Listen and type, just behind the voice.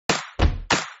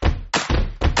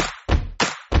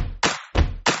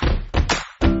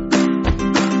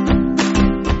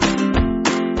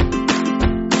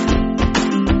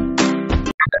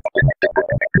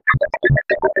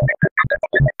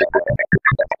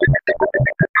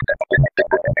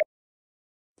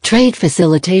Trade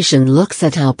facilitation looks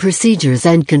at how procedures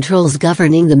and controls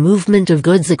governing the movement of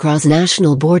goods across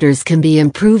national borders can be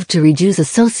improved to reduce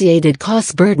associated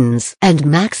cost burdens and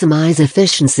maximize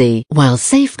efficiency while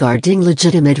safeguarding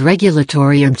legitimate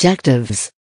regulatory objectives.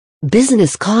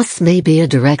 Business costs may be a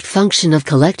direct function of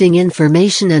collecting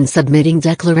information and submitting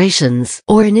declarations,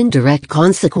 or an indirect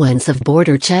consequence of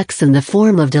border checks in the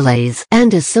form of delays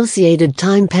and associated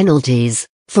time penalties,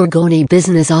 foregone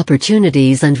business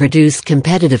opportunities and reduced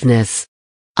competitiveness.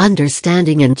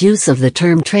 Understanding and use of the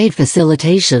term trade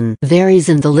facilitation varies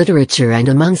in the literature and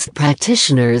amongst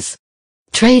practitioners.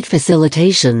 Trade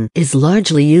facilitation is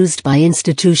largely used by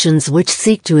institutions which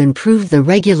seek to improve the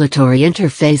regulatory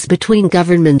interface between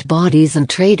government bodies and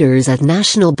traders at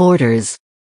national borders.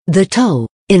 The TO,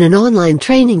 in an online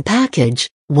training package,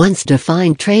 once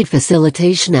defined trade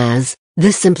facilitation as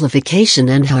the simplification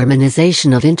and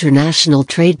harmonization of international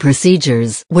trade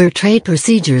procedures, where trade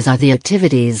procedures are the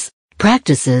activities,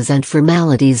 practices and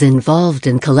formalities involved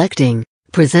in collecting,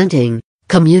 presenting,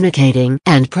 communicating,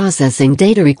 and processing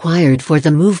data required for the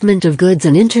movement of goods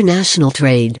and international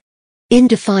trade. In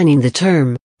defining the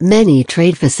term, many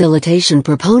trade facilitation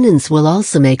proponents will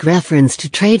also make reference to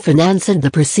trade finance and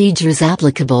the procedures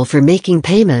applicable for making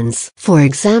payments, for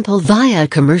example via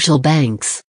commercial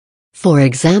banks. For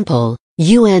example,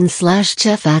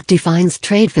 UN/CHEF Act defines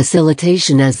trade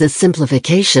facilitation as the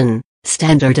simplification,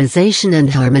 standardization and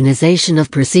harmonization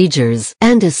of procedures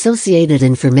and associated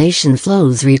information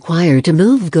flows required to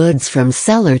move goods from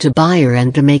seller to buyer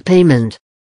and to make payment.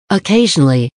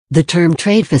 Occasionally, the term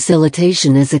trade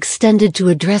facilitation is extended to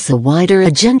address a wider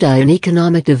agenda in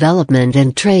economic development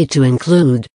and trade to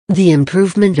include the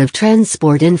improvement of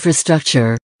transport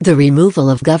infrastructure, the removal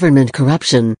of government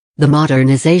corruption, the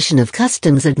modernization of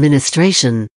customs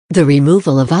administration, the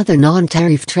removal of other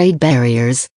non-tariff trade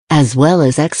barriers, as well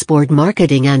as export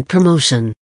marketing and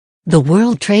promotion. The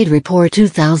World Trade Report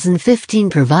 2015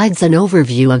 provides an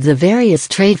overview of the various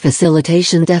trade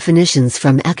facilitation definitions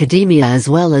from academia as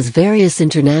well as various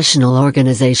international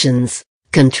organizations,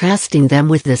 contrasting them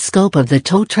with the scope of the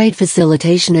TO Trade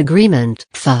Facilitation Agreement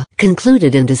 (FA),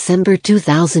 concluded in December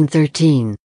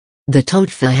 2013. The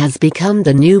TOTFA has become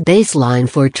the new baseline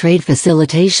for trade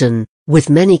facilitation, with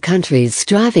many countries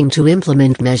striving to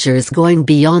implement measures going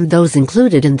beyond those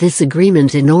included in this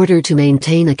agreement in order to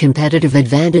maintain a competitive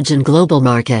advantage in global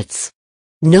markets.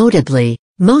 Notably,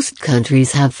 most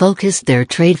countries have focused their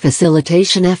trade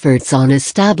facilitation efforts on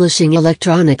establishing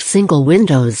electronic single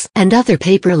windows and other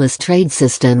paperless trade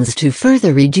systems to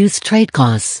further reduce trade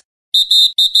costs.